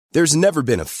There's never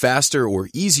been a faster or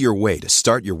easier way to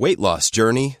start your weight loss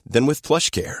journey than with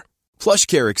PlushCare.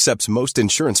 PlushCare accepts most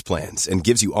insurance plans and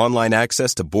gives you online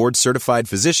access to board-certified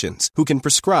physicians who can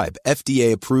prescribe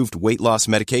FDA-approved weight loss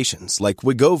medications like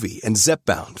Wegovy and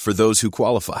Zepbound for those who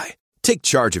qualify. Take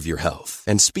charge of your health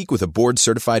and speak with a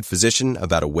board-certified physician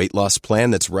about a weight loss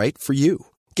plan that's right for you.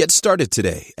 Get started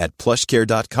today at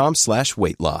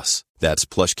plushcare.com/weight-loss. That's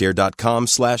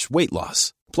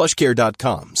plushcare.com/weight-loss.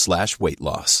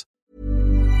 plushcare.com/weight-loss.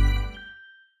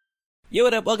 Yo,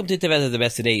 what up? Welcome to Tevez of the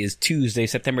Best. Today is Tuesday,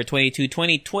 September 22,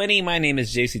 2020. My name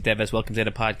is JC Tevez. Welcome to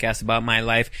the podcast about my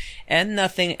life and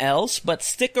nothing else. But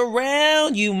stick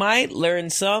around. You might learn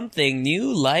something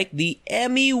new, like the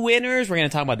Emmy winners. We're going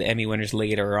to talk about the Emmy winners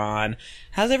later on.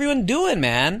 How's everyone doing,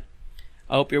 man?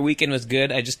 I hope your weekend was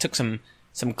good. I just took some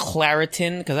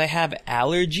Claritin because I have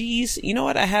allergies. You know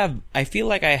what I have? I feel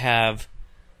like I have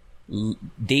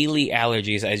daily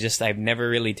allergies. I've never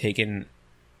really taken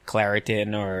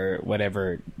Claritin or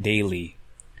whatever daily,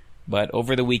 but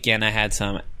over the weekend I had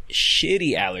some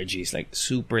shitty allergies, like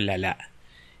super lala,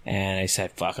 and I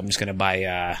said, fuck, I'm just gonna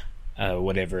buy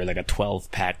whatever, like a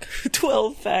 12-pack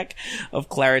of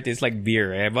Claritin. It's like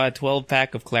beer, right? I bought a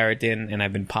 12-pack of Claritin and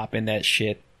I've been popping that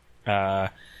shit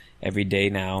every day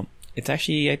now. It's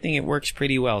actually, I think it works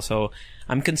pretty well, so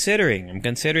I'm considering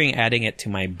adding it to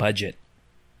my budget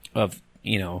of,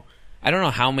 you know, I don't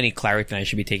know how many Claritin I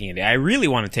should be taking a day. I really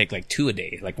want to take like 2 a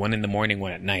day, like one in the morning,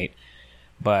 one at night.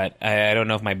 But I don't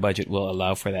know if my budget will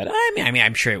allow for that. I mean,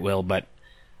 I'm sure it will, but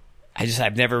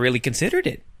I've never really considered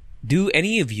it. Do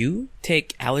any of you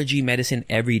take allergy medicine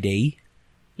every day?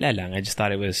 La lang. I just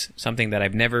thought it was something that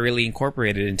I've never really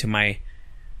incorporated into my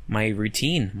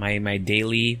routine, my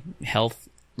daily health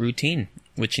routine,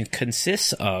 which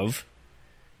consists of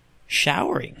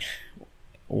showering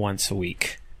once a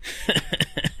week.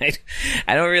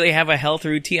 I don't really have a health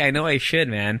routine. I know I should,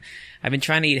 man. I've been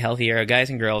trying to eat healthier. Guys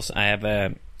and girls, I have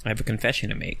a confession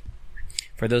to make.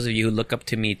 For those of you who look up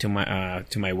to me, to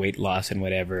my weight loss and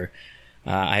whatever,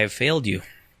 I have failed you.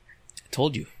 I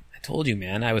told you,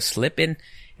 man. I was slipping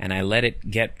and I let it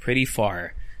get pretty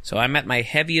far. So I'm at my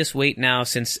heaviest weight now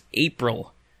since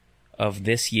April of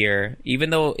this year, even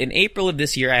though in April of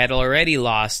this year I had already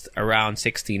lost around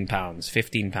 16 pounds,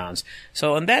 15 pounds.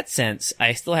 So in that sense,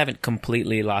 I still haven't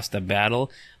completely lost the battle,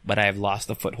 but I have lost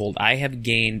the foothold. I have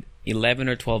gained 11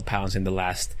 or 12 pounds in the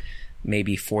last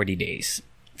maybe 40 days.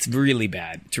 It's really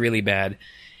bad.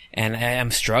 And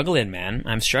I'm struggling, man.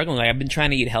 I'm struggling. Like, I've been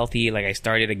trying to eat healthy. Like, I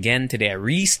started again today. I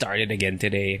restarted again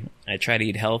today. I try to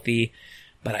eat healthy,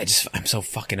 but I'm so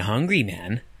fucking hungry,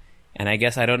 man. And I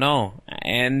guess I don't know.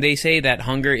 And they say that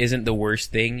hunger isn't the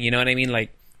worst thing. You know what I mean?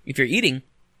 Like, if you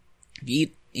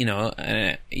eat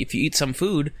some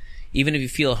food, even if you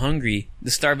feel hungry,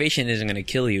 the starvation isn't going to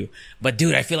kill you. But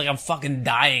dude, I feel like I'm fucking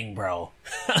dying, bro.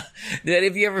 Dude,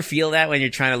 if you ever feel that when you're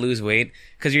trying to lose weight,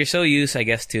 because you're so used, I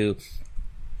guess, to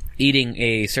eating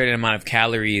a certain amount of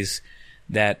calories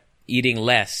that eating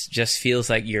less just feels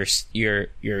like you're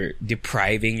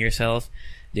depriving yourself.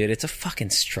 Dude, it's a fucking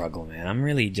struggle, man. I'm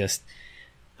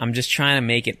just trying to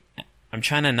make it. I'm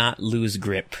trying to not lose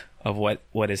grip of what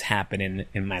is happening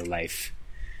in my life.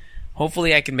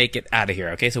 Hopefully I can make it out of here,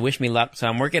 okay? So wish me luck. So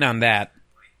I'm working on that.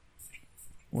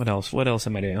 What else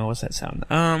am I doing? Oh, what's that sound?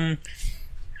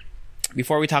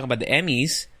 Before we talk about the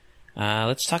Emmys,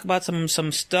 let's talk about some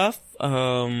stuff.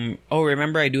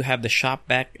 Remember, I do have the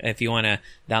Shopback. If you want to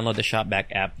download the Shopback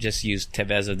app, just use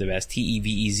Tevez of the Best,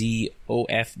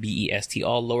 TEVEZOFBEST,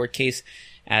 all lowercase,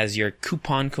 as your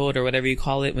coupon code or whatever you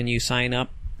call it when you sign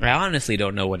up. I honestly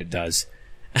don't know what it does.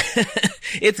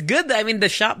 It's good. I mean, the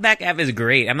Shopback app is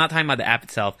great. I'm not talking about the app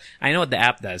itself. I know what the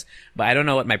app does, but I don't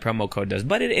know what my promo code does.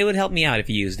 But it would help me out if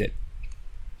you used it.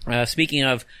 Speaking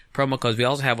of promo codes, we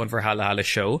also have one for Hala Hala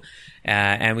Show.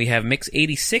 And we have Mix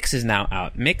 86 is now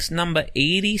out. Mix number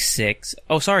 86.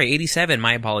 Oh, sorry, 87.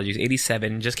 My apologies.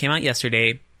 87 just came out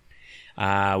yesterday.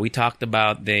 We talked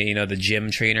about the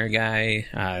gym trainer guy,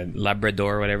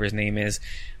 Labrador, whatever his name is.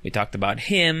 We talked about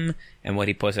him and what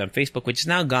he posted on Facebook, which is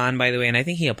now gone, by the way, and I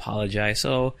think he apologized.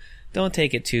 So don't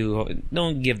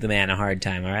give the man a hard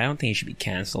time, alright? I don't think he should be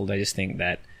canceled. I just think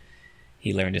that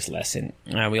he learned his lesson.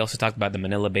 We also talked about the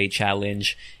Manila Bay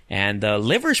Challenge and the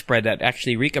liver spread that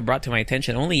actually Rika brought to my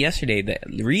attention only yesterday. The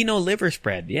Reno liver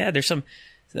spread. Yeah, there's some,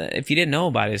 if you didn't know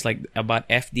about it, it's like about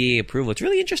FDA approval. It's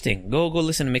really interesting. Go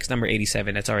listen to Mix number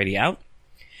 87. That's already out.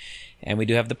 And we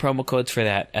do have the promo codes for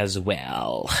that as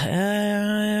well.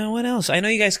 What else? I know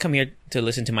you guys come here to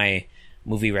listen to my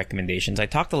movie recommendations. I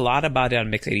talked a lot about it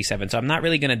on Mix 87, so I'm not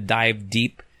really going to dive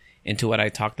deep into what I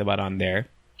talked about on there.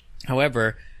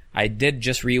 However, I did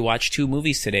just rewatch 2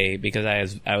 movies today because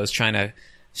I was trying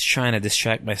to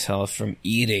distract myself from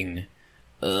eating.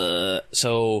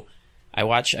 So I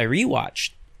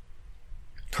rewatched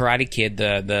Karate Kid,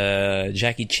 the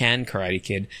Jackie Chan Karate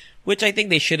Kid, which I think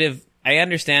they should have. I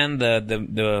understand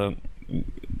the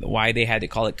why they had to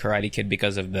call it Karate Kid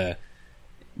because of the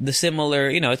similar,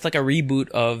 it's like a reboot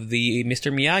of the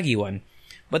Mr. Miyagi one,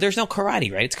 but there's no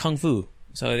karate, right? It's kung fu,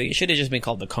 so it should have just been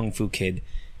called the Kung Fu Kid,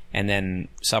 and then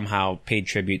somehow paid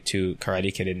tribute to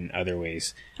Karate Kid in other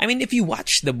ways. I mean, if you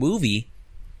watch the movie,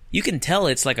 you can tell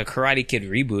it's like a Karate Kid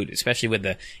reboot, especially with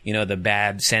the the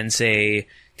bad sensei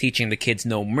teaching the kids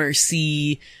no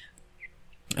mercy.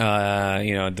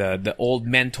 The old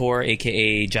mentor,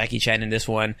 aka Jackie Chan in this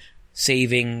one,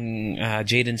 saving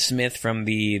Jaden Smith from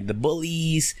the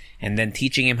bullies, and then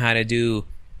teaching him how to do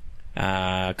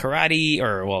karate,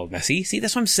 see,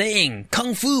 that's what I'm saying.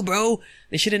 Kung Fu, bro.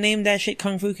 They should have named that shit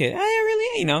Kung Fu Kid.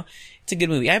 It's a good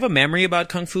movie. I have a memory about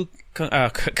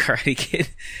Karate Kid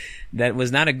that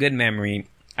was not a good memory.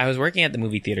 I was working at the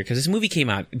movie theater because this movie came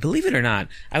out. Believe it or not,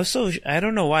 I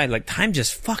don't know why, like, time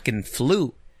just fucking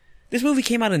flew. This movie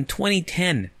came out in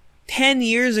 2010, 10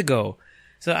 years ago.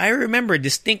 So I remember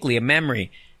distinctly a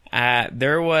memory. I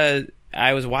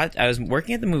was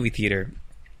working at the movie theater,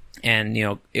 and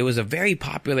it was a very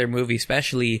popular movie,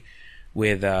 especially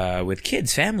with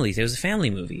kids, families. It was a family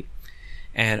movie,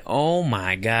 and oh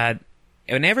my god!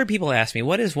 Whenever people ask me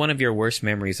what is one of your worst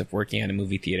memories of working at a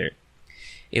movie theater,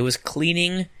 it was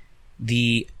cleaning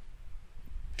the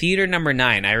theater number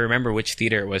 9. I remember which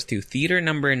theater it was too. Theater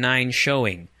number 9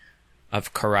 showing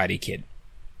of Karate Kid.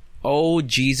 Oh,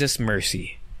 Jesus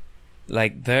mercy.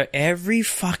 Like, every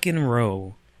fucking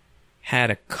row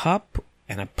had a cup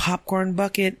and a popcorn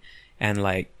bucket and,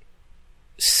 like,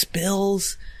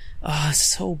 spills. Oh,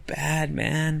 so bad,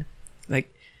 man.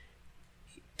 Like,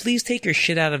 please take your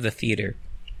shit out of the theater.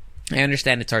 I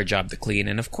understand it's our job to clean,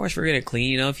 and of course we're gonna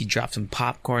clean. If you drop some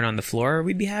popcorn on the floor,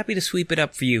 we'd be happy to sweep it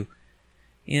up for you.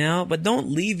 But don't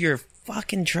leave your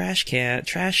fucking trash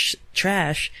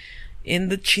in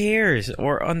the chairs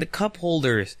or on the cup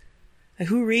holders. Like,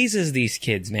 who raises these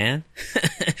kids, man?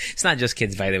 It's not just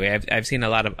kids, by the way. I've seen a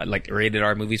lot of like rated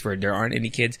R movies where there aren't any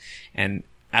kids, and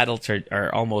adults are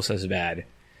almost as bad.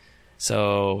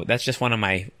 So that's just one of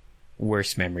my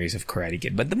worst memories of Karate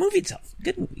Kid. But the movie itself,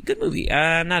 good movie.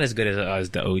 Not as good as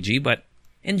the OG, but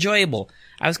enjoyable.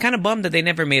 I was kind of bummed that they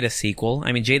never made a sequel.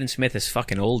 I mean, Jaden Smith is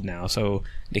fucking old now, so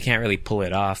they can't really pull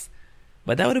it off.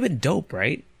 But that would have been dope,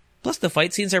 right? Plus, the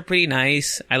fight scenes are pretty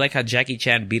nice. I like how Jackie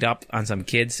Chan beat up on some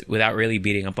kids without really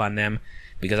beating up on them,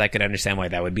 because I could understand why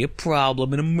that would be a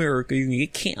problem in America. You can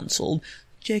get canceled.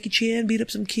 Jackie Chan beat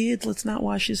up some kids. Let's not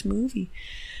watch this movie.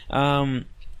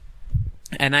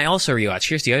 And I also rewatched.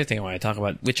 Here's the other thing I want to talk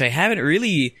about, which I haven't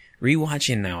really rewatched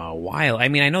in a while. I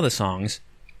mean, I know the songs.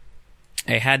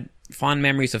 I had fond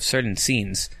memories of certain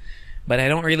scenes, but I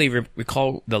don't really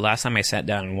recall the last time I sat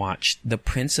down and watched The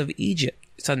Prince of Egypt.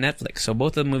 It's on Netflix. So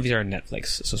both of the movies are on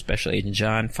Netflix. So Special Agent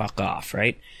John, fuck off,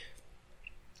 right?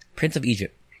 Prince of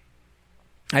Egypt.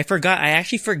 I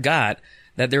actually forgot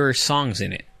that there were songs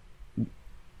in it.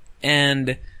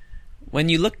 And when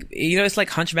you look, it's like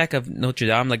Hunchback of Notre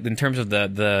Dame, like in terms of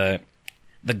the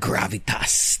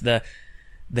gravitas,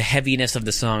 the heaviness of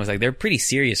the songs. Like, they're pretty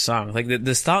serious songs. Like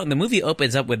the movie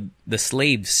opens up with the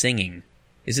slaves singing.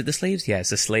 Is it the slaves? Yeah, it's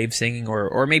the slaves singing,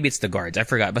 or maybe it's the guards. I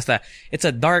forgot. But it's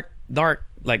a dark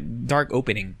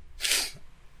opening.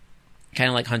 Kind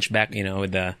of like Hunchback,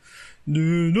 with the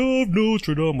Dead of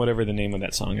Notre Dame, whatever the name of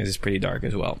that song is pretty dark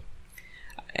as well.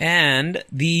 And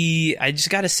I just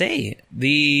gotta say,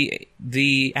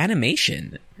 the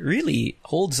animation really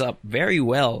holds up very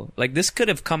well. Like, this could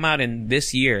have come out in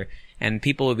this year, and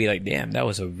people would be like, damn, that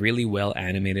was a really well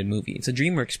animated movie. It's a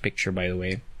DreamWorks picture, by the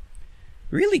way.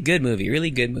 Really good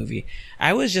movie.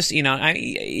 I was just,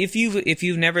 if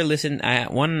you've never listened, I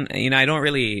don't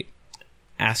really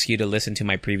ask you to listen to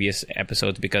my previous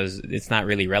episodes because it's not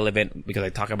really relevant, because I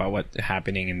talk about what's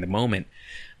happening in the moment.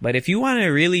 But if you want to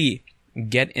really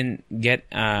get an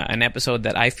episode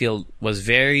that I feel I was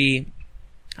very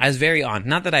on,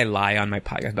 not that I lie on my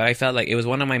podcast, but I felt like it was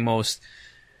one of my most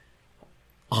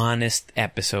honest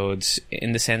episodes,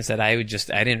 in the sense that I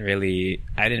didn't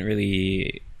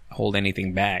really hold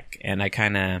anything back. And I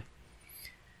kind of,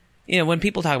 when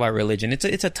people talk about religion, it's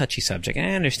a touchy subject, and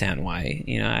I understand why.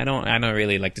 I don't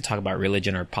really like to talk about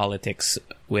religion or politics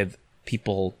with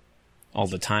people all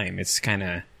the time. It's kind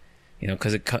of,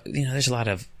 because there's a lot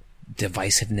of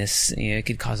divisiveness. It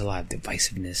could cause a lot of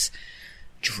divisiveness,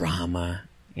 drama.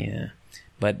 Yeah.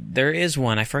 But there is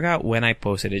one, I forgot when I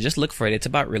posted it. Just look for it. It's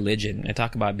about religion. I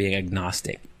talk about being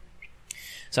agnostic.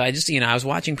 So I just, I was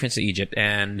watching Prince of Egypt,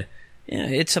 and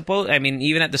it's supposed,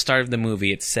 even at the start of the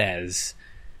movie, it says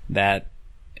that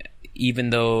even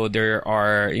though there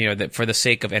are, that for the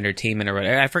sake of entertainment or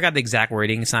whatever, I forgot the exact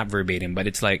wording, it's not verbatim, but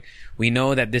it's like, we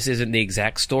know that this isn't the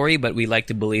exact story, but we like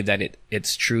to believe that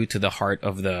it's true to the heart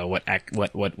of the,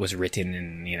 what was written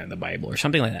in, the Bible or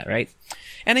something like that, right?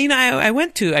 And,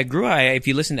 if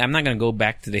you listen, I'm not going to go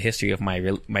back to the history of my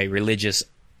religious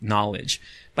knowledge,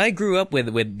 but I grew up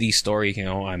with these stories,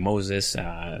 Moses,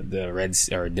 the Red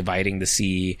Sea, or dividing the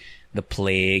sea, the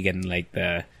plague, and like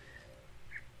the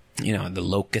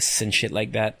locusts and shit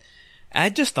like that. I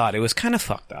just thought it was kind of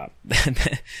fucked up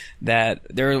that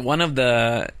there one of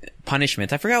the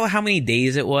punishments, I forgot how many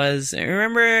days it was.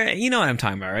 Remember, you know what I'm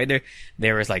talking about, right?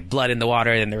 There was like blood in the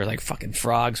water, and there was like fucking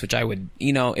frogs, which I would,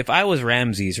 if I was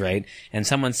Ramses, right? And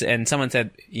someone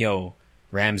said, yo,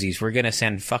 Ramses, we're gonna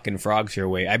send fucking frogs your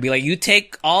way. I'd be like, you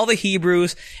take all the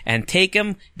Hebrews and take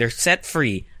them. They're set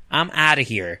free. I'm out of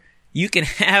here. You can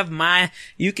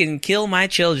kill my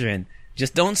children.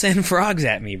 Just don't send frogs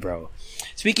at me, bro.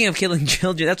 Speaking of killing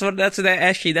children, that's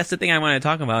the thing I want to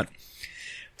talk about.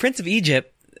 Prince of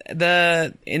Egypt,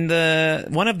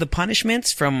 one of the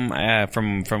punishments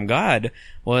from God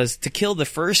was to kill the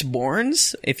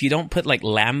firstborns if you don't put like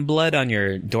lamb blood on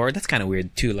your door. That's kind of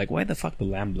weird too. Like, why the fuck the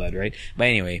lamb blood, right? But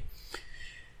anyway,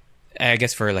 I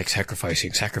guess for like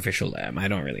sacrificial lamb. I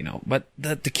don't really know. But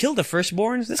to kill the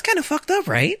firstborns, that's kind of fucked up,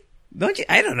 right? Don't you?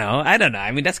 I don't know.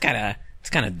 It's kind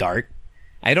of dark.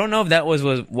 I don't know if that was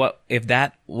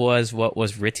what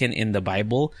was written in the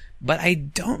Bible, but I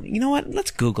don't. You know what?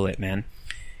 Let's Google it, man.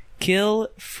 Kill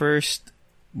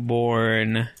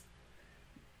firstborn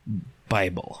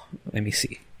Bible. Let me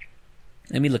see.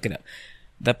 Let me look it up.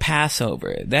 The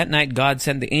Passover. That night, God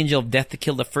sent the angel of death to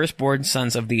kill the firstborn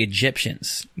sons of the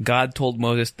Egyptians. God told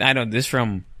Moses. I don't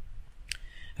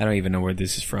even know where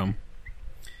this is from.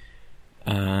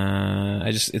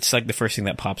 It's like the first thing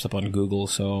that pops up on Google.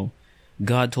 So,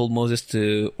 God told Moses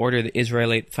to order the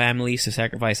Israelite families to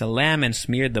sacrifice a lamb and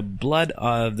smear the blood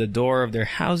of the door of their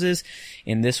houses.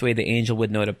 In this way, the angel would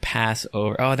know to pass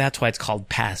over. Oh, that's why it's called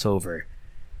Passover.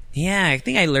 Yeah, I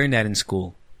think I learned that in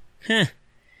school. Huh.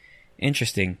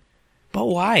 Interesting. But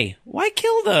why? Why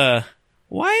kill the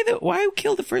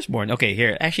firstborn? Okay,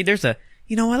 here. Actually,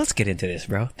 you know what? Let's get into this,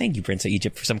 bro. Thank you, Prince of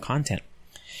Egypt, for some content.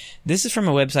 This is from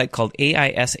a website called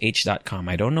AISH.com.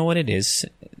 I don't know what it is.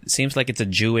 It seems like it's a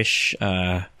Jewish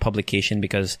publication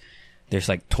because there's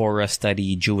like Torah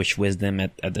study, Jewish wisdom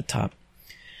at the top.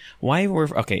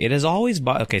 It has always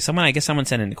someone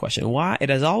sent in the question. Why it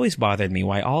has always bothered me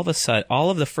why all of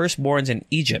the firstborns in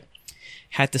Egypt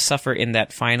had to suffer in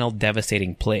that final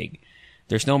devastating plague.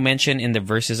 There's no mention in the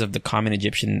verses of the common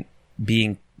Egyptian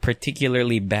being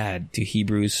particularly bad to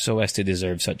Hebrews so as to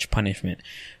deserve such punishment.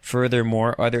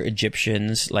 Furthermore, other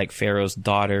Egyptians, like Pharaoh's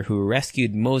daughter who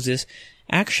rescued Moses,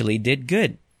 actually did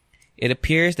good. It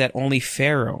appears that only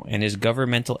Pharaoh and his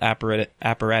governmental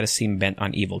apparatus seem bent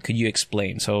on evil. Could you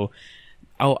explain? So,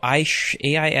 AISH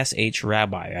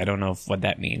rabbi. I don't know what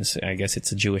that means. I guess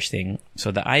it's a Jewish thing.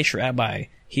 So the Aish rabbi.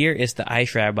 Here is the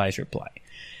Aish rabbi's reply.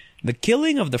 The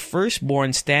killing of the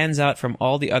firstborn stands out from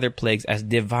all the other plagues as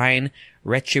divine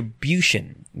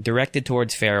retribution directed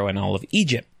towards Pharaoh and all of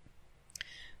Egypt.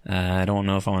 I don't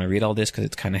know if I want to read all this because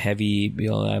it's kind of heavy.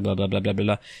 Blah, blah, blah, blah, blah,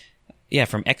 blah. Yeah,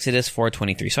 from Exodus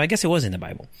 4:23. So I guess it was in the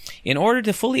Bible. In order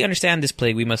to fully understand this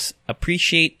plague, we must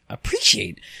appreciate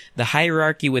the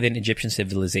hierarchy within Egyptian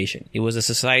civilization. It was a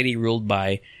society ruled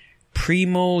by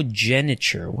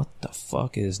primogeniture. What the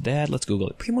fuck is that? Let's Google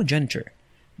it. Primogeniture.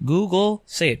 Google,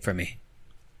 say it for me.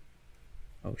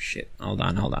 Oh shit. Hold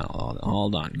on,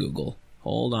 Google.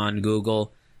 Hold on,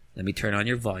 Google. Let me turn on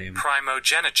your volume.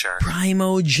 Primogeniture.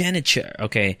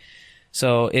 Okay.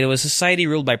 So, it was a society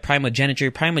ruled by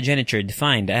primogeniture. Primogeniture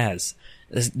defined as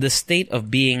the state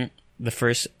of being the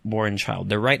firstborn child.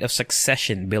 The right of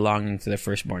succession belonging to the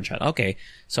firstborn child. Okay.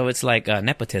 So, it's like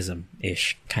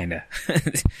nepotism-ish, kinda.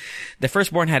 The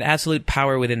firstborn had absolute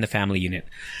power within the family unit.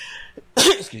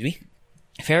 Excuse me.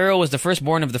 Pharaoh was the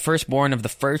firstborn of the firstborn of the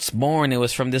firstborn. It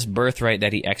was from this birthright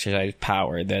that he exercised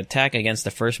power. The attack against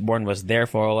the firstborn was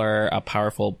therefore a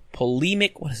powerful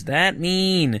polemic. What does that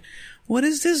mean? What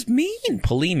does this mean?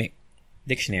 Polemic.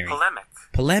 Dictionary.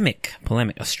 Polemic.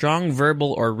 A strong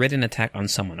verbal or written attack on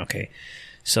someone. Okay.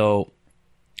 So,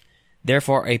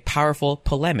 therefore, a powerful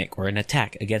polemic or an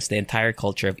attack against the entire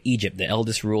culture of Egypt. The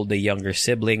eldest ruled the younger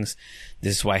siblings.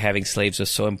 This is why having slaves was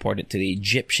so important to the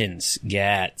Egyptians.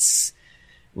 Gats.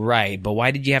 Right, but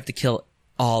why did you have to kill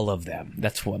all of them?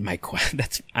 That's what my question.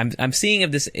 I'm seeing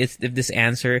if this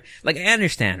answer, like, I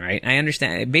understand, right? I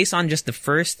understand based on just the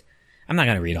first. I'm not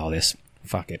gonna read all this.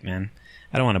 fuck it, man.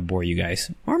 I don't want to bore you guys.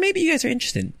 Or maybe you guys are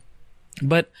interested.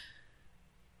 But,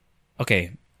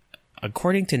 okay.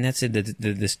 According to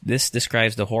Netsid, this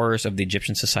describes the horrors of the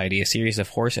Egyptian society, a series of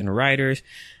horse and riders,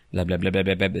 blah, blah, blah, blah,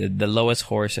 blah, blah. The lowest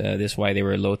horse, this is why they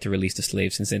were loath to release the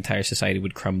slaves, since the entire society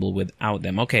would crumble without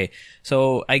them. Okay,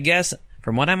 so I guess,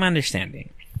 from what I'm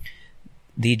understanding,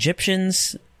 the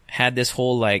Egyptians had this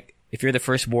whole, like, if you're the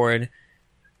firstborn,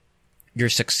 you're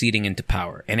succeeding into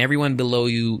power. And everyone below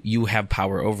you, you have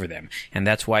power over them. And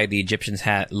that's why the Egyptians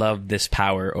loved this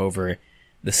power over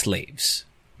the slaves.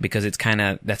 Because it's kind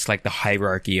of, that's like the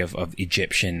hierarchy of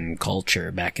Egyptian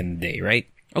culture back in the day, right?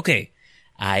 Okay,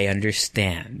 I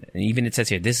understand. And even it says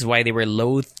here, this is why they were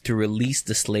loath to release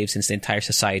the slaves, since the entire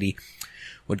society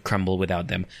would crumble without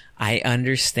them. I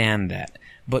understand that.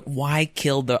 But why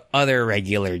kill the other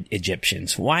regular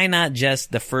Egyptians? Why not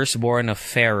just the firstborn of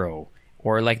Pharaoh?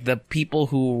 Or like the people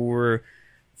who were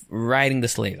riding the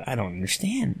slaves? I don't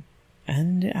understand.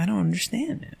 And I don't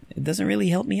understand. It doesn't really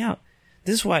help me out.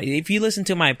 This is why, if you listen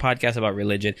to my podcast about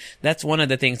religion, that's one of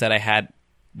the things that I had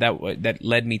that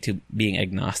led me to being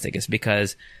agnostic, is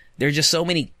because there are just so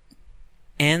many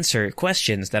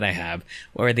questions that I have,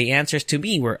 or the answers to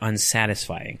me were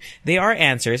unsatisfying. They are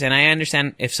answers, and I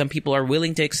understand if some people are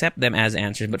willing to accept them as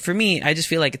answers, but for me, I just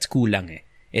feel like it's kulang eh.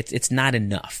 It's not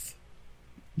enough.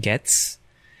 Gets.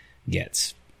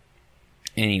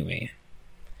 Anyway.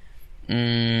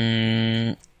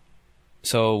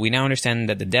 So we now understand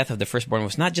that the death of the firstborn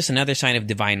was not just another sign of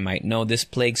divine might. No, this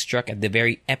plague struck at the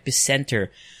very epicenter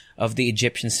of the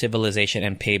Egyptian civilization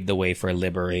and paved the way for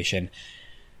liberation.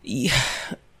 I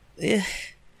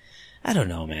don't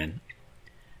know, man.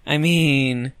 I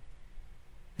mean,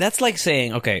 that's like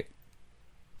saying, okay,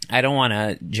 I don't want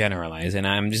to generalize, and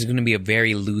I'm just going to be a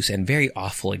very loose and very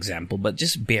awful example, but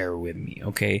just bear with me,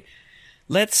 okay?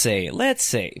 Let's say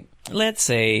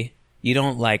you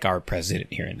don't like our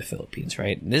president here in the Philippines,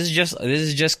 right? This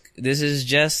is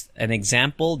just an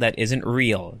example that isn't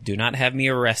real. Do not have me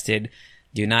arrested.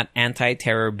 Do not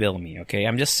anti-terror bill me, okay?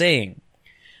 I'm just saying,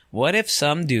 what if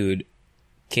some dude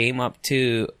came up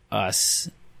to us,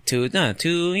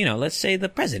 let's say the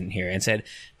president here, and said,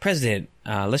 President,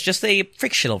 let's just say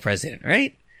fictional president,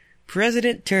 right?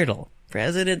 President Turtle,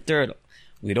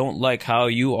 we don't like how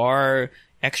you are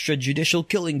extrajudicial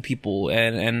killing people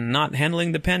and not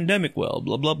handling the pandemic well,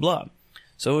 blah, blah, blah.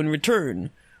 So in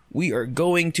return, we are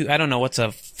going to, I don't know, what's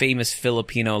a famous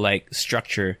Filipino, like,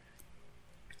 structure?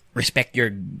 Respect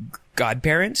your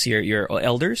godparents, your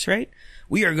elders, right?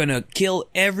 We are gonna kill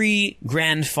every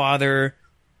grandfather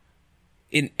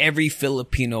in every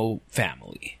Filipino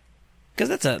family. Because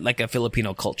that's a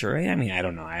Filipino culture, right? I mean, I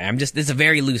don't know. It's a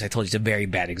very loose, I told you, it's a very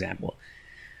bad example.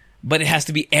 But it has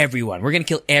to be everyone. We're gonna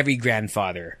kill every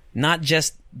grandfather. Not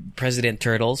just President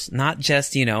Turtles. Not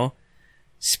just,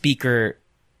 Speaker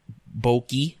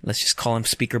Boki. Let's just call him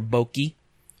Speaker Boki.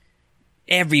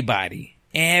 Everybody.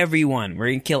 Everyone.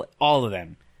 We're gonna kill all of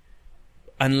them.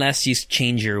 Unless you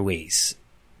change your ways.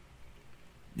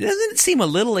 Doesn't it seem a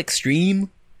little extreme?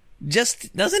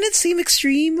 Doesn't it seem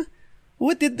extreme?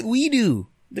 What did we do?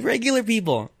 The regular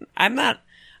people. I'm not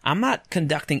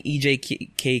conducting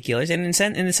EJK killers, and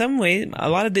in some way, a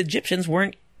lot of the Egyptians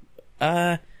weren't,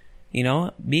 being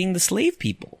the slave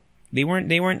people. They weren't,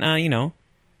 they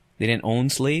didn't own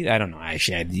slaves. I don't know.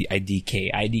 Actually,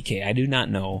 IDK. I do not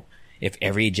know if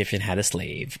every Egyptian had a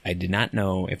slave. I did not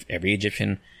know if every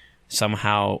Egyptian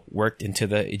somehow worked into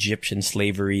the Egyptian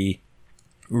slavery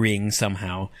ring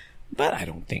somehow, but I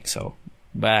don't think so.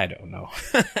 But I don't know.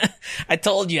 I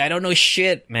told you, I don't know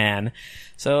shit, man.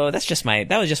 So that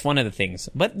was just one of the things.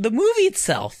 But the movie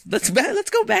itself, let's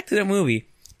go back to the movie.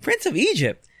 Prince of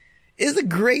Egypt is a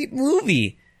great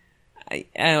movie.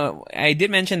 I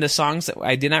did mention the songs.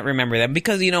 I did not remember them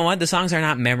because you know what? The songs are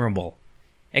not memorable.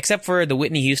 Except for the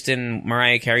Whitney Houston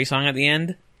Mariah Carey song at the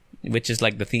end, which is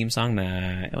like the theme song.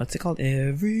 What's it called?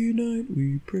 Every night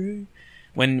we pray.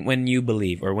 When you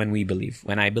believe, or when we believe.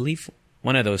 When I believe.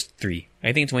 One of those three.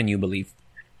 I think it's When You Believe.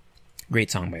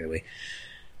 Great song, by the way.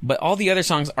 But all the other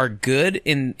songs are good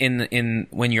in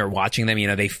when you're watching them.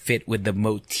 They fit with the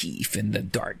motif and the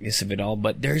darkness of it all.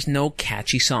 But there's no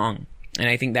catchy song, and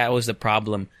I think that was the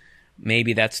problem.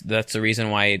 Maybe that's the reason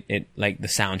why it like the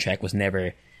soundtrack was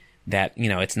never that.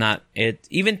 It's not it.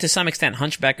 Even to some extent,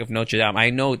 Hunchback of Notre Dame. I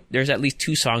know there's at least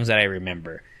two songs that I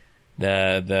remember.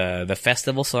 The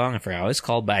festival song, I forgot what it's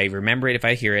called, but I remember it if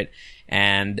I hear it,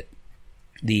 and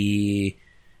the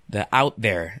out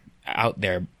there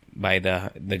by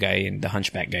the guy, the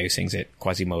Hunchback guy who sings it,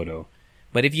 Quasimodo.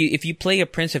 But if you play a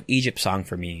Prince of Egypt song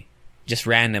for me, just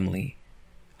randomly,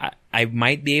 I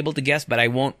might be able to guess, but I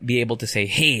won't be able to say,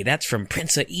 hey, that's from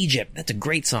Prince of Egypt. That's a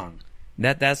great song.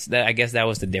 That's I guess that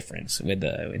was the difference with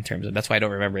in terms of, that's why I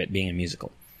don't remember it being a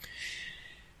musical.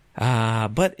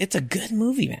 But it's a good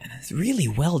movie, man. It's really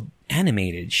well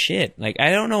animated shit. Like,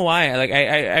 I don't know why. Like,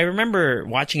 I remember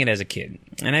watching it as a kid,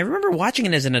 and I remember watching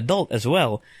it as an adult as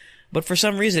well. But for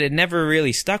some reason, it never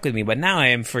really stuck with me. But now I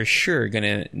am for sure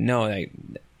gonna know, like,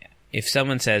 if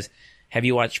someone says, have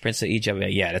you watched Prince of Egypt?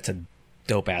 Like, yeah, that's a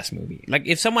dope ass movie. Like,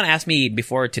 if someone asked me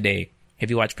before today, have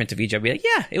you watched Prince of Egypt? I'd be like,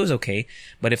 yeah, it was okay.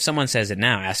 But if someone says it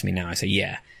now, ask me now, I say,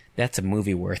 yeah, that's a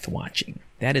movie worth watching.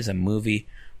 That is a movie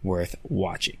worth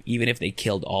watching, even if they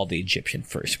killed all the Egyptian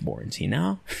firstborns, you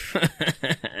know?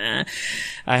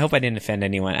 I hope I didn't offend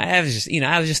anyone. I was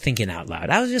just thinking out loud.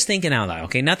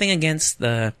 Okay, nothing against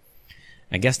the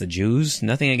Jews,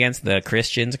 nothing against the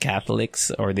Christians,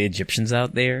 Catholics, or the Egyptians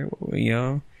out there, you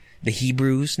know? The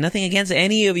Hebrews, nothing against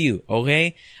any of you,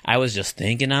 okay? I was just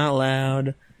thinking out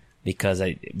loud because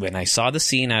when I saw the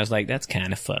scene, I was like, that's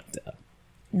kind of fucked up.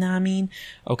 Know what I mean?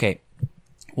 Okay.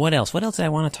 What else? What else did I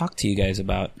want to talk to you guys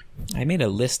about? I made a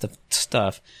list of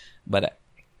stuff, but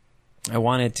I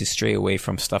wanted to stray away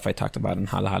from stuff I talked about in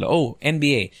Hala Hala. Oh,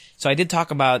 NBA. So I did talk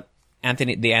about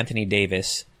the Anthony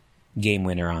Davis game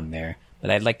winner on there, but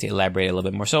I'd like to elaborate a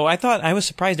little bit more. So I was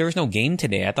surprised there was no game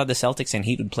today. I thought the Celtics and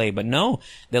Heat would play, but no,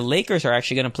 the Lakers are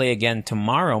actually going to play again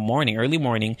tomorrow morning, early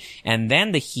morning, and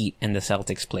then the Heat and the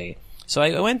Celtics play. So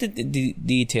I went into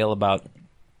detail about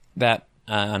that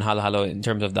on Hala Hala in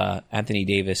terms of the Anthony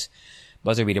Davis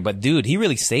buzzer beater. But dude, he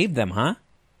really saved them, huh?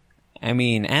 I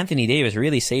mean, Anthony Davis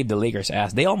really saved the Lakers'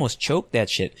 ass. They almost choked that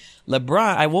shit.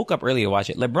 LeBron, I woke up early to watch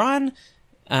it. LeBron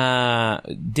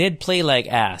did play like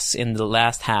ass in the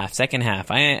last half, second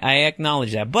half. I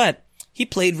acknowledge that. But he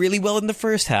played really well in the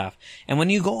first half. And when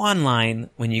you go online,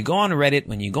 when you go on Reddit,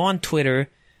 when you go on Twitter,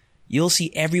 you'll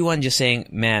see everyone just saying,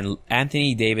 man,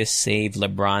 Anthony Davis saved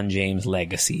LeBron James'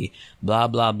 legacy. Blah,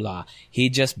 blah, blah. He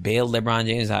just bailed LeBron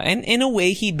James out. And in a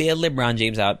way, he bailed LeBron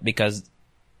James out because,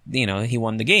 you know, he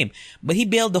won the game. But he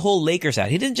bailed the whole Lakers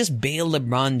out. He didn't just bail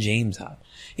LeBron James out.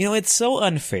 You know, it's so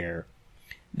unfair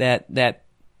that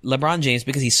LeBron James,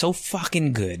 because he's so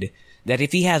fucking good, that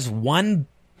if he has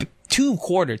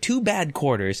two bad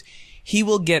quarters, he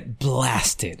will get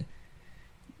blasted.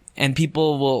 And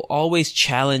people will always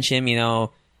challenge him, you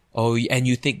know, oh, and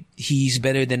you think he's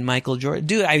better than Michael Jordan?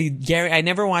 Dude, I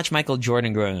never watched Michael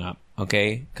Jordan growing up,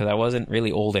 okay? Because I wasn't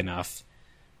really old enough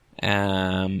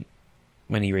when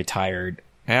he retired.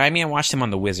 I mean, I watched him on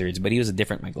the Wizards, but he was a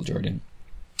different Michael Jordan.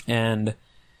 And,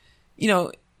 you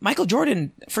know, Michael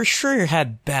Jordan for sure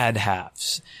had bad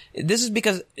halves. This is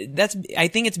because I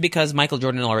think it's because Michael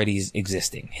Jordan already is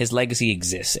existing. His legacy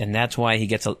exists, and that's why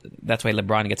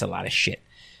LeBron gets a lot of shit.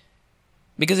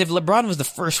 Because if LeBron was the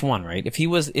first one, right? If he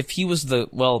was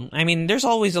well, I mean, there's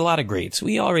always a lot of greats.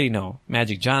 We already know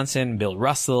Magic Johnson, Bill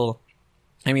Russell.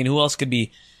 I mean, who else could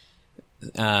be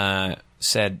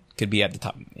said could be at the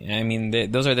top? I mean,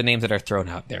 those are the names that are thrown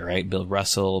out there, right? Bill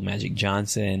Russell, Magic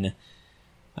Johnson.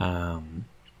 When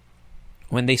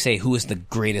they say who is the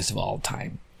greatest of all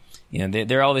time, you know,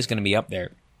 they're always going to be up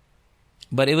there.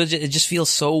 But it just feels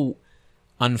so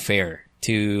unfair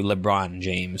to LeBron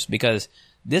James because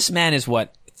this man is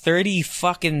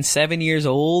 37 years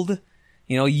old,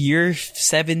 you know, year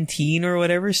 17 or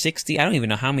whatever, 60. I don't even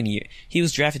know how many years. He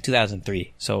was drafted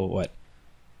 2003. So what?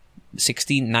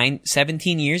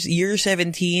 17 years, year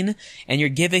 17, and you're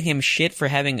giving him shit for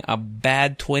having a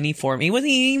bad 24. He didn't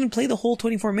even play the whole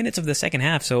 24 minutes of the second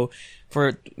half. So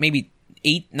for maybe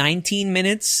 19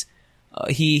 minutes,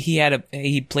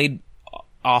 he played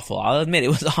awful. I'll admit it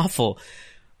was awful.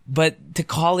 But to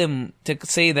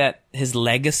say that his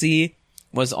legacy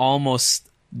was almost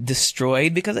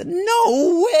destroyed because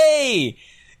no way!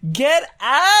 Get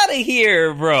out of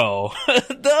here, bro!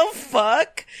 The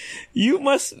fuck? You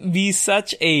must be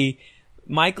such a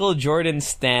Michael Jordan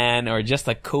stan or just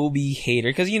a Kobe hater.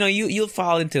 Because, you know, you'll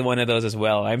fall into one of those as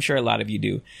well. I'm sure a lot of you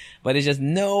do. But it's just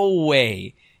no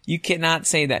way. You cannot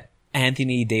say that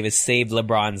Anthony Davis saved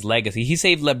LeBron's legacy. He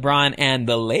saved LeBron and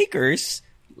the Lakers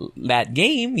that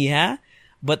game, yeah.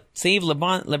 But save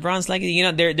LeBron's legacy. You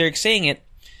know, they're saying it.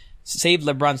 Save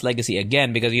LeBron's legacy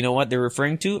again because you know what they're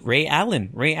referring to? Ray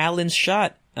Allen. Ray Allen's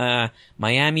shot.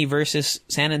 Miami versus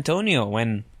San Antonio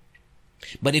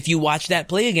But if you watch that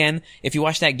play again, if you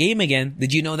watch that game again,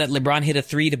 did you know that LeBron hit a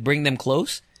 3 to bring them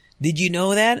close? Did you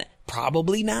know that?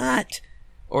 Probably not.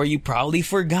 Or you probably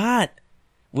forgot.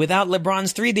 Without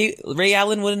LeBron's 3, Ray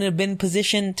Allen wouldn't have been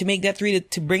positioned to make that 3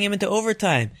 to bring him into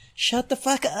overtime. Shut the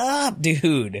fuck up,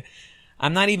 dude.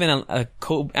 I'm not even a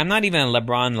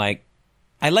LeBron, like,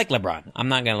 I like LeBron. I'm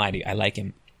not gonna lie to you. I like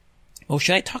him. Oh,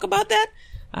 should I talk about that?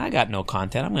 I got no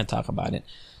content. I'm going to talk about it.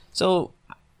 So,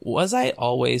 was I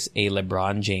always a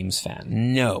LeBron James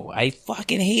fan? No. I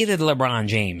fucking hated LeBron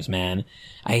James, man.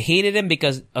 I hated him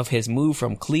because of his move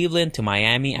from Cleveland to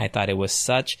Miami. I thought it was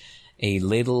such a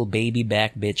little baby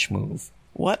back bitch move.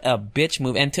 What a bitch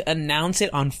move. And to announce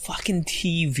it on fucking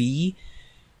TV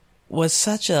was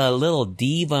such a little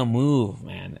diva move,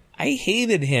 man. I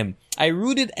hated him. I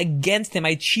rooted against him.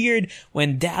 I cheered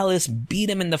when Dallas beat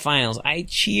him in the finals. I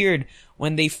cheered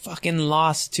when they fucking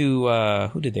lost to,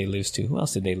 who did they lose to? Who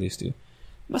else did they lose to?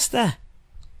 Basta.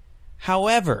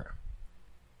 However,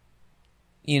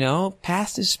 you know,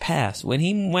 past is past. When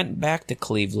he went back to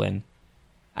Cleveland,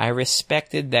 I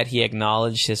respected that he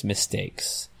acknowledged his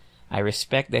mistakes. I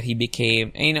respect that he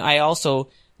became, and I also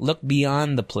look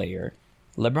beyond the player.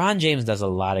 LeBron James does a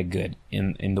lot of good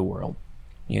in the world.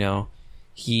 You know,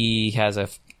 he has a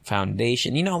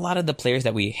foundation. You know, a lot of the players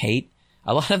that we hate,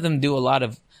 a lot of them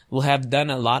will have done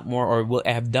a lot more, or will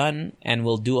have done and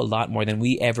will do a lot more than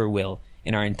we ever will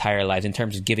in our entire lives in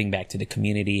terms of giving back to the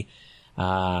community,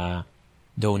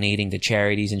 donating to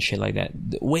charities and shit like that.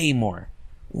 Way more.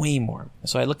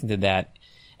 So I looked into that.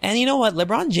 And you know what?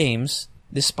 LeBron James,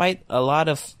 despite a lot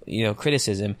of, you know,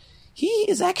 criticism, he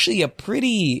is actually a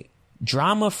pretty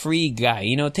drama-free guy.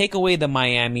 You know, take away the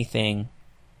Miami thing.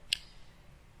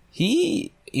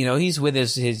 He, you know, he's with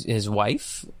his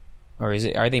wife, or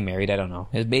are they married? I don't know.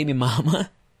 His baby mama.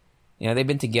 You know, they've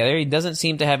been together. He doesn't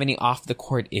seem to have any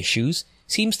off-the-court issues.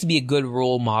 Seems to be a good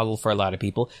role model for a lot of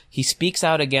people. He speaks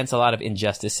out against a lot of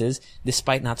injustices,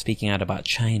 despite not speaking out about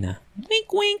China.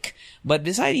 Wink, wink. But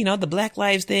besides, you know, the Black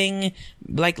Lives thing,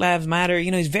 Black Lives Matter,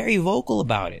 you know, he's very vocal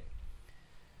about it.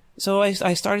 So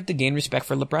I started to gain respect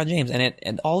for LeBron James, and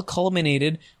it all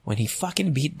culminated when he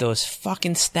fucking beat those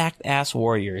fucking stacked ass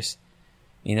Warriors.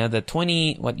 You know,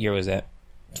 what year was that?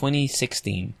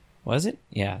 2016. Was it?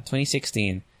 Yeah,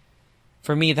 2016.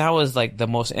 For me, that was like the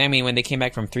most, I mean, when they came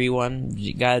back from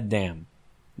 3-1, goddamn.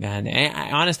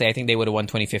 Honestly, I think they would have won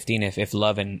 2015 if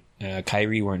Love and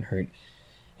Kyrie weren't hurt.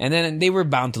 And then they were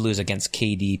bound to lose against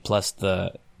KD plus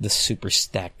the super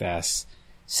stacked ass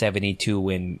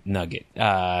 72-win Nugget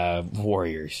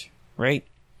Warriors, right?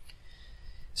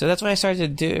 So that's why I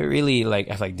started to really like,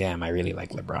 I was like, damn, I really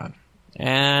like LeBron.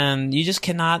 And you just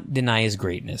cannot deny his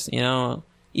greatness, you know?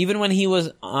 Even when he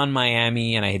was on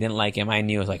Miami and I didn't like him, I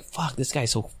knew, I was like, fuck, this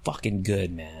guy's so fucking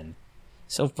good, man.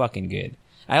 So fucking good.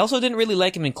 I also didn't really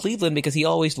like him in Cleveland because he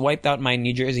always wiped out my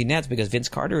New Jersey Nets because Vince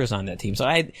Carter was on that team. So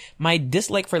my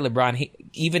dislike for LeBron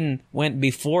even went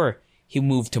before he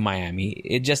moved to Miami.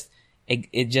 It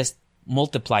just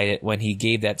multiplied it when he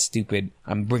gave that stupid,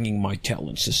 I'm bringing my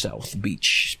talents to South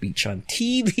Beach speech on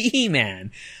TV,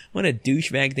 man. What a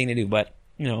douchebag thing to do. But,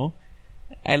 you know,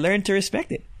 I learned to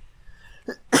respect it.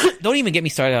 Don't even get me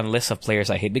started on a list of players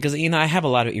I hate because, you know, I have a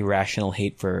lot of irrational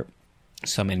hate for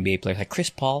some NBA players. Like Chris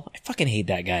Paul, I fucking hate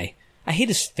that guy. I hate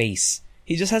his face.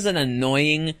 He just has an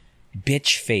annoying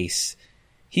bitch face.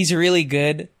 He's really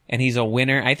good and he's a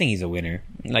winner. I think he's a winner.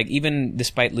 Like, even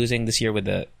despite losing this year with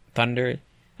the Thunder,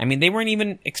 I mean, they weren't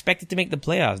even expected to make the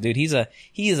playoffs, dude.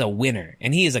 He is a winner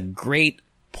and he is a great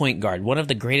point guard. One of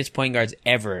the greatest point guards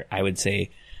ever, I would say.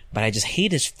 But I just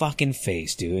hate his fucking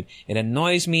face, dude. It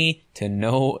annoys me to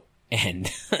no end.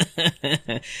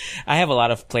 I have a lot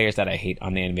of players that I hate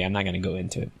on the NBA. I'm not going to go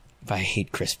into it. But I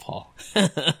hate Chris Paul.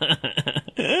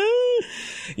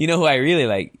 You know who I really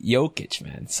like? Jokic,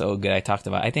 man. So good. I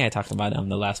think I talked about it on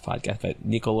the last podcast, but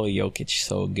Nikola Jokic,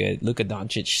 so good. Luka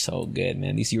Doncic, so good,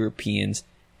 man. These Europeans.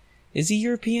 Is he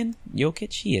European?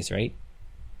 Jokic? He is, right?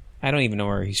 I don't even know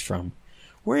where he's from.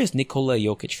 Where is Nikola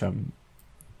Jokic from?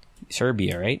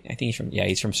 Serbia, right? I think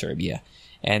he's from Serbia.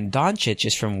 And Doncic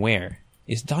is from where?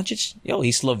 Is Doncic?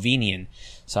 He's Slovenian.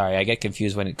 Sorry, I get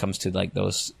confused when it comes to like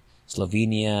those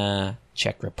Slovenia,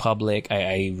 Czech Republic.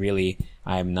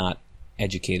 I'm not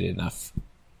educated enough.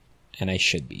 And I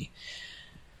should be.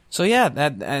 So yeah,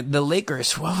 the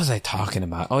Lakers, what was I talking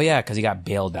about? Oh yeah, because he got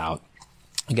bailed out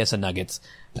against the Nuggets.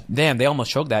 Damn, they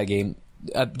almost choked that game.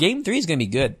 Game 3 is going to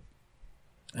be good.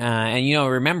 And, you know,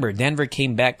 remember, Denver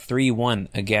came back 3-1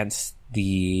 against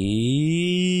the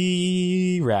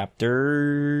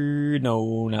Raptors.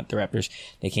 No, not the Raptors.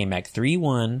 They came back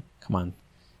 3-1. Come on,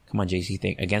 JC,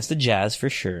 think. Against the Jazz, for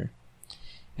sure.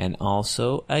 And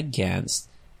also against,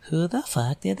 who the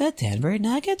fuck did the Denver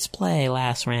Nuggets play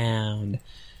last round?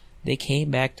 They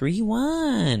came back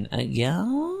 3-1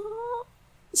 against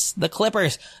the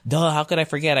Clippers. Duh, how could I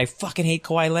forget? I fucking hate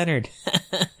Kawhi Leonard.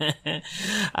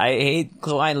 I hate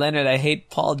Kawhi Leonard. I hate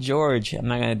Paul George. I'm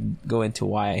not going to go into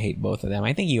why I hate both of them.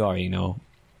 I think you already know.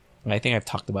 I think I've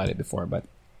talked about it before, but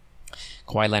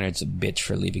Kawhi Leonard's a bitch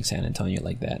for leaving San Antonio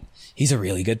like that. He's a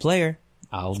really good player.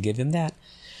 I'll give him that.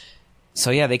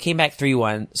 So yeah, they came back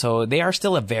 3-1. So they are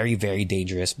still a very, very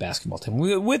dangerous basketball team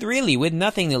with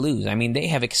nothing to lose. I mean, they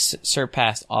have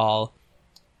surpassed all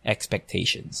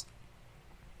expectations.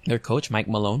 Their coach, Mike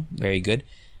Malone, very good.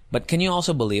 But can you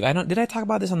also believe, did I talk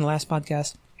about this on the last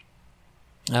podcast?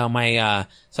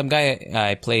 Some guy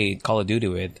I play Call of Duty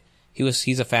with,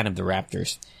 he's a fan of the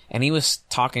Raptors. And he was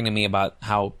talking to me about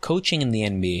how coaching in the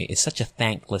NBA is such a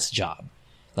thankless job.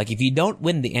 Like, if you don't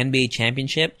win the NBA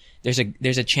championship, there's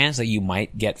a chance that you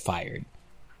might get fired.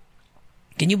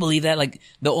 Can you believe that? Like,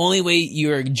 the only way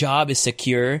your job is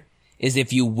secure is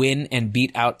if you win and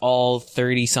beat out all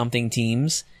 30-something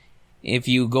teams. If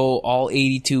you go all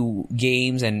 82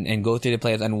 games and go through the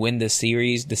playoffs and win the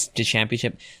series, the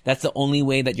championship, that's the only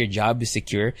way that your job is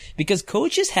secure. Because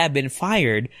coaches have been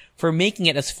fired for making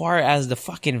it as far as the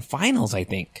fucking finals, I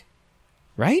think.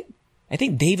 Right? I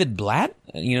think David Blatt,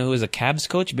 who was a Cavs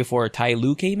coach before Ty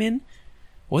Lue came in,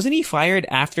 wasn't he fired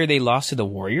after they lost to the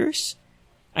Warriors?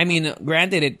 I mean,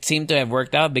 granted, it seemed to have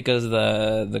worked out because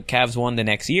the Cavs won the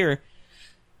next year.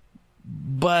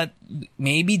 But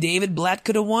maybe David Blatt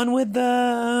could have won with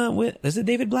is it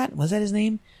David Blatt? Was that his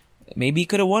name? Maybe he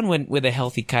could have won with a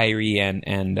healthy Kyrie and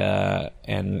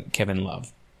Kevin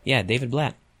Love. Yeah, David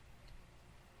Blatt.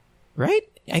 Right?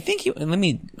 I think let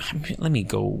me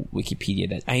go Wikipedia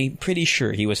that. I'm pretty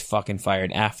sure he was fucking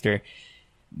fired after.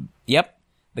 Yep.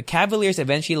 The Cavaliers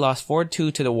eventually lost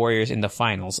 4-2 to the Warriors in the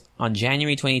finals. On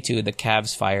January 22, the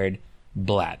Cavs fired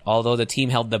Blatt, although the team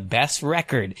held the best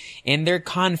record in their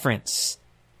conference.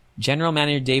 General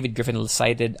Manager David Griffin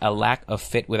cited a lack of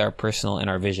fit with our personnel and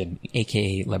our vision,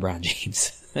 aka LeBron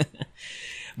James.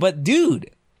 But dude.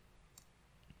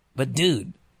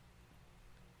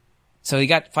 So he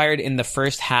got fired in the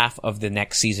first half of the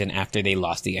next season after they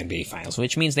lost the NBA Finals,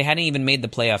 which means they hadn't even made the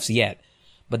playoffs yet,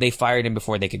 but they fired him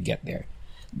before they could get there.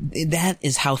 That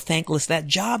is how thankless that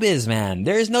job is, man.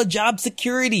 There is no job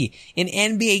security in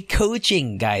NBA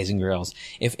coaching, guys and girls.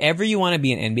 If ever you want to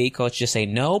be an NBA coach, just say,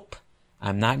 nope,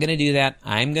 I'm not going to do that.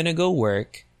 I'm going to go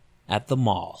work at the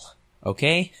mall.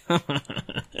 Okay?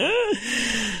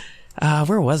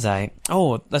 Where was I?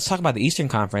 Oh, let's talk about the Eastern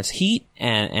Conference. Heat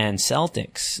and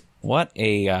Celtics. What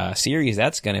a series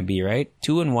that's going to be, right?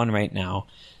 2-1 right now.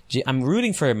 I'm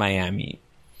rooting for Miami.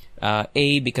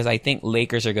 Because I think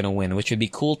Lakers are going to win, which would be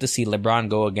cool to see LeBron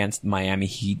go against Miami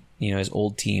Heat, his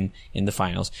old team in the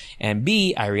finals. And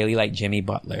B, I really like Jimmy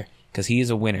Butler because he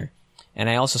is a winner. And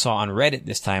I also saw on Reddit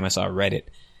this time,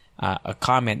 a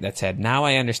comment that said, now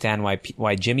I understand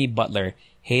why Jimmy Butler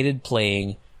hated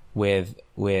playing with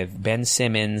Ben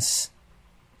Simmons,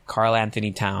 Karl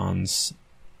Anthony Towns,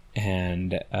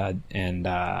 and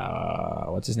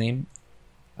what's his name?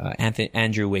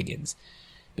 Andrew Wiggins.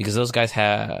 Because those guys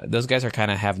are kind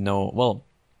of have no, well,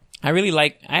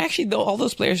 all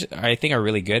those players I think are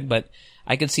really good, but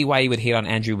I could see why you would hate on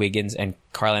Andrew Wiggins and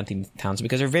Karl Anthony Towns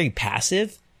because they're very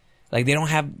passive. Like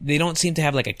they don't seem to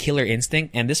have like a killer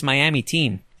instinct. And this Miami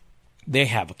team, they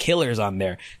have killers on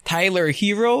there. Tyler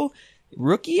Hero,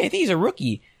 rookie? I think he's a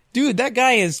rookie. Dude, that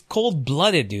guy is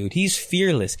cold-blooded, dude. He's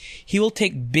fearless. He will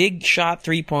take big shot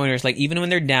three-pointers, like even when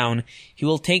they're down, he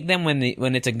will take them when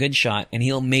it's a good shot and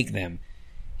he'll make them.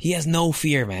 He has no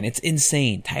fear, man. It's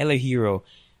insane. Tyler Hero.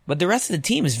 But the rest of the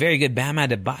team is very good. Bam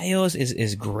Adebayo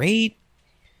is great.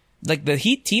 Like, the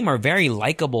Heat team are very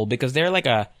likable because they're like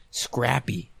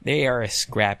they are a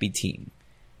scrappy team.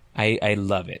 I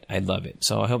love it. I love it.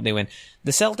 So I hope they win.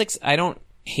 The Celtics, I don't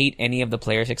hate any of the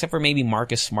players except for maybe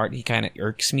Marcus Smart. He kind of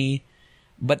irks me.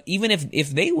 But even if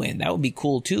they win, that would be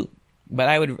cool too. But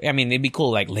it'd be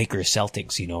cool like Lakers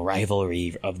Celtics,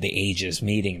 rivalry of the ages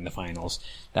meeting in the finals.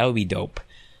 That would be dope.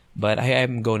 But I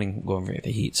am going for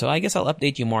the Heat. So I guess I'll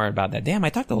update you more about that. Damn, I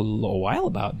talked a while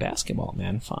about basketball,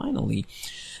 man. Finally.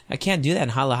 I can't do that in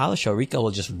Hala Hala Show. Rika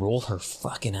will just roll her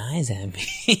fucking eyes at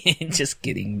me. Just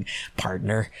kidding,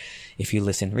 partner. If you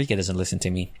listen. Rika doesn't listen to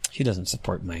me. She doesn't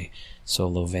support my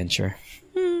solo venture.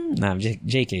 No,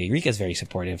 JK. Rika's very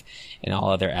supportive in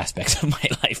all other aspects of my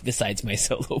life besides my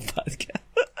solo podcast.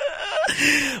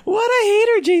 What a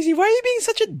hater, JC. Why are you being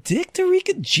such a dick to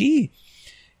Rika G?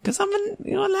 Because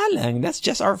that's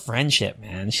just our friendship,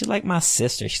 man. She's like my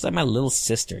sister. She's like my little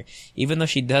sister. Even though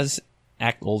she does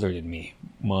act older than me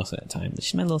most of the time.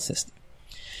 She's my little sister.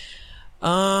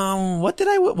 What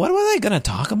was I gonna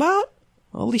talk about?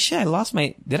 Holy shit, I lost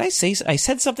my... I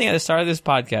said something at the start of this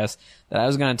podcast that I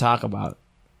was gonna talk about.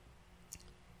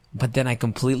 But then I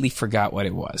completely forgot what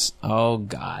it was. Oh,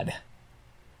 God.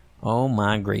 Oh,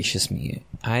 my gracious me.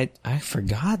 I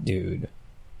forgot, dude.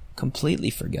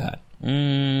 Completely forgot.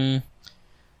 Well,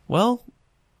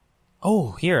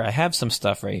 Oh, here, I have some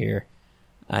stuff right here.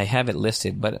 I have it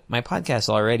listed, but my podcast is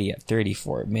already at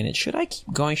 34 minutes. Should I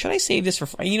keep going? Should I save this for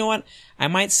Friday? You know what? I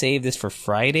might save this for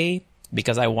Friday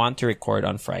because I want to record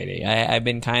on Friday. I've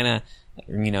been kind of,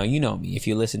 you know me. If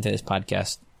you listen to this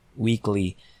podcast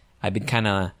weekly, I've been kind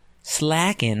of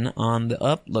slacking on the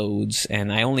uploads,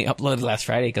 and I only uploaded last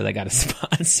Friday because I got a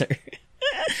sponsor.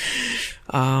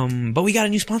 But we got a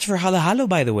new sponsor for Halo Halo,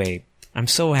 by the way. I'm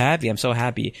so happy.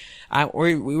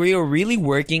 We are really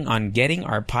working on getting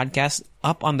our podcast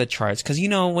up on the charts. Cause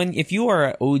if you are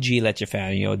an OG Leche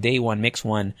fan, day one, mix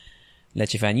one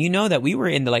Leche fan, you know that we were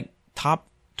in the top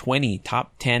 20,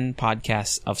 top 10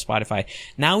 podcasts of Spotify.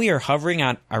 Now we are hovering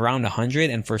at around 100,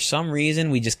 and for some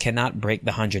reason we just cannot break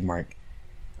the 100 mark.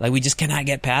 We just cannot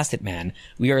get past it, man.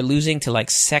 We are losing to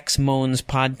Sex Moans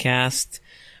podcast.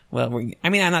 Well,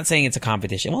 I'm not saying it's a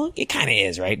competition. Well, it kind of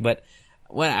is, right? But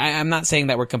I'm not saying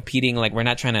that we're competing. We're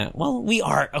not trying to. Well, we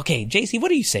are. Okay, JC,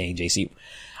 what are you saying, JC?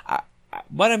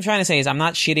 What I'm trying to say is I'm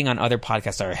not shitting on other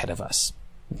podcasts that are ahead of us.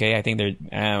 Okay, I think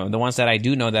they're the ones that I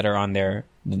do know that are on there,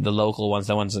 the local ones,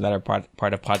 the ones that are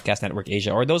part of Podcast Network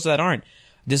Asia, or those that aren't,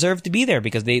 deserve to be there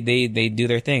because they do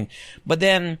their thing. But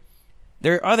then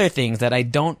there are other things that I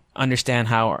don't understand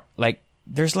how.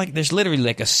 There's literally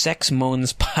a Sex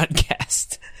Moans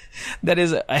podcast that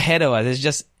is ahead of us. It's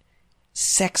just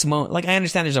sex moan. I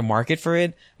understand there's a market for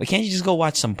it, but can't you just go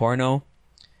watch some porno?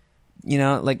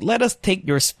 Let us take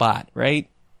your spot, right?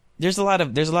 There's a lot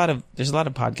of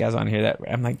podcasts on here that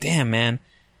I'm like, damn, man,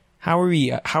 how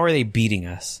are they beating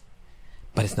us?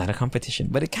 But it's not a competition,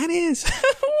 but it kind of is.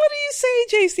 What do you say,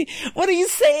 JC? What are you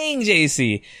saying,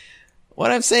 JC?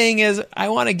 What I'm saying is I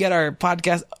want to get our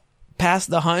podcast past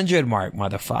the 100 mark,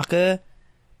 motherfucker.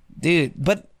 Dude,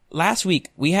 but last week,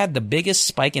 we had the biggest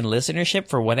spike in listenership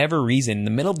for whatever reason in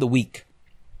the middle of the week.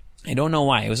 I don't know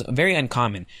why. It was very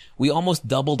uncommon. We almost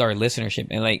doubled our listenership.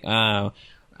 And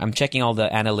I'm checking all the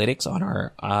analytics on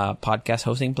our podcast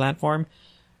hosting platform.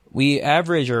 We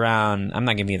average around, I'm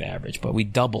not giving you the average, but we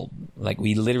doubled.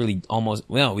 We literally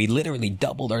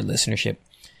doubled our listenership.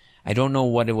 I don't know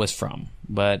what it was from,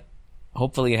 but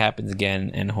hopefully it happens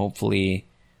again. And hopefully,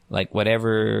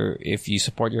 whatever, if you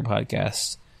support your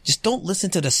podcast, just don't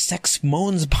listen to the Sex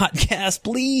Moans podcast,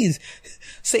 please.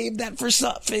 Save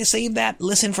that.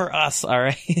 Listen for us, all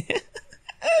right?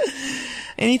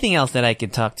 Anything else that I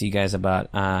could talk to you guys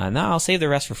about? No, I'll save the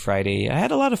rest for Friday. I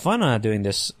had a lot of fun doing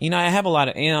this. I have a lot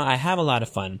of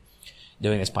fun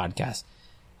doing this podcast.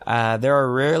 There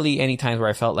are rarely any times where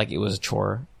I felt like it was a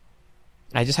chore.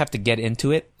 I just have to get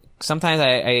into it. Sometimes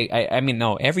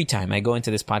every time I go into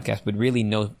this podcast with really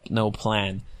no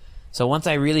plan. So once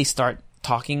I really start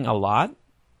talking a lot,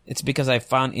 it's because I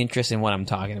found interest in what I'm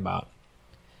talking about.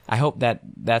 I hope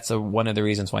that's one of the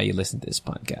reasons why you listen to this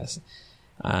podcast.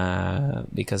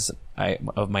 Because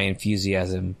of my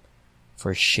enthusiasm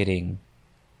for shitting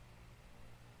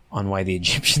on why the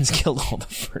Egyptians killed all the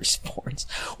firstborns.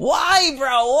 Why,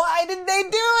 bro? Why did they do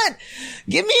it?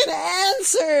 Give me an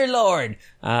answer, Lord.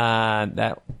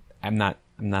 I'm not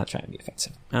trying to be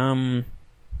offensive.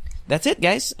 That's it,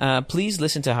 guys. Please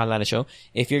listen to Halo Halo Show.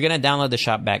 If you're gonna download the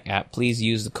Shopback app, please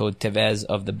use the code Tevez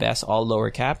of the best, all lower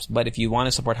caps. But if you want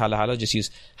to support Halo Halo, just use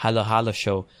Halo Halo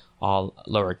Show, all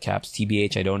lower caps.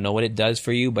 TBH, I don't know what it does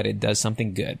for you, but it does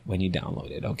something good when you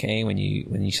download it, okay? When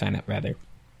you sign up, rather.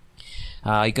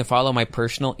 You can follow my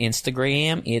personal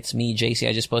Instagram. It's me, JC.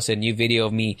 I just posted a new video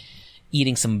of me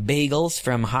eating some bagels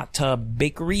from Hot Tub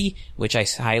Bakery, which I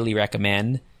highly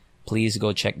recommend. Please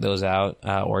go check those out.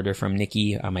 Order from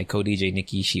Nikki, my co-DJ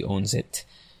Nikki. She owns it.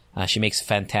 She makes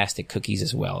fantastic cookies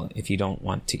as well. If you don't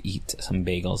want to eat some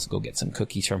bagels, go get some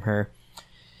cookies from her.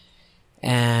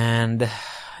 And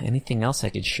anything else I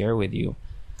could share with you?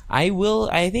 I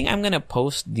think I'm going to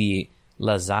post the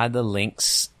Lazada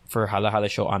links for Halo Halo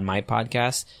Show on my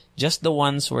podcast. Just the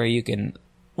ones where you can...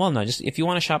 just if you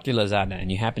want to shop through Lazada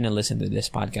and you happen to listen to this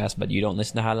podcast, but you don't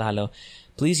listen to Halo Halo,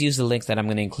 please use the links that I'm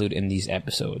going to include in these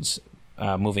episodes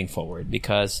moving forward,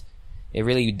 because it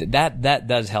really that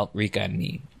does help Rika and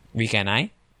me. Rika and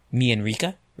I, me and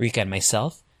Rika and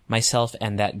myself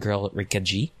and that girl Rika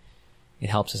G. It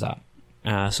helps us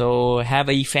out. So have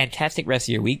a fantastic rest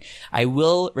of your week. I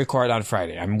will record on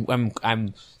Friday.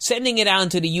 I'm sending it out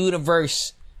into the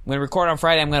universe. I'm gonna record on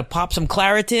Friday. I'm gonna pop some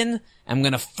Claritin. I'm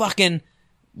gonna fucking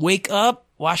wake up,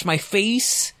 wash my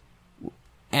face,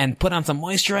 and put on some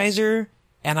moisturizer,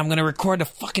 and I'm gonna record a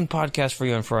fucking podcast for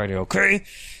you on Friday, okay?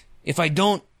 If I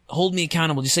don't, hold me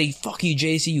accountable. Just say, fuck you,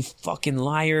 JC, you fucking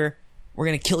liar. We're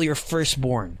gonna kill your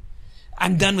firstborn.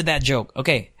 I'm done with that joke.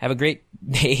 Okay, have a great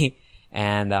day,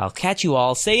 and I'll catch you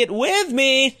all. Say it with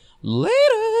me.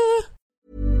 Later.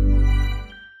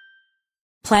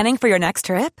 Planning for your next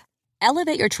trip?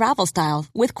 Elevate your travel style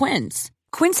with Quince.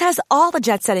 Quince has all the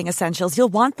jet-setting essentials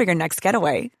you'll want for your next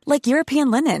getaway, like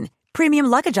European linen, premium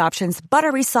luggage options,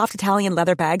 buttery soft Italian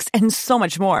leather bags, and so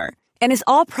much more. And is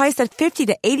all priced at 50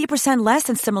 to 80% less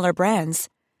than similar brands.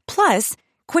 Plus,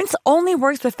 Quince only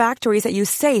works with factories that use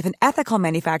safe and ethical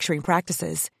manufacturing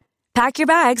practices. Pack your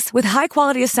bags with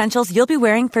high-quality essentials you'll be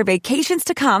wearing for vacations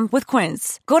to come with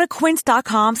Quince. Go to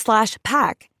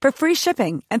quince.com/pack for free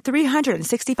shipping and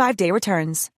 365-day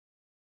returns.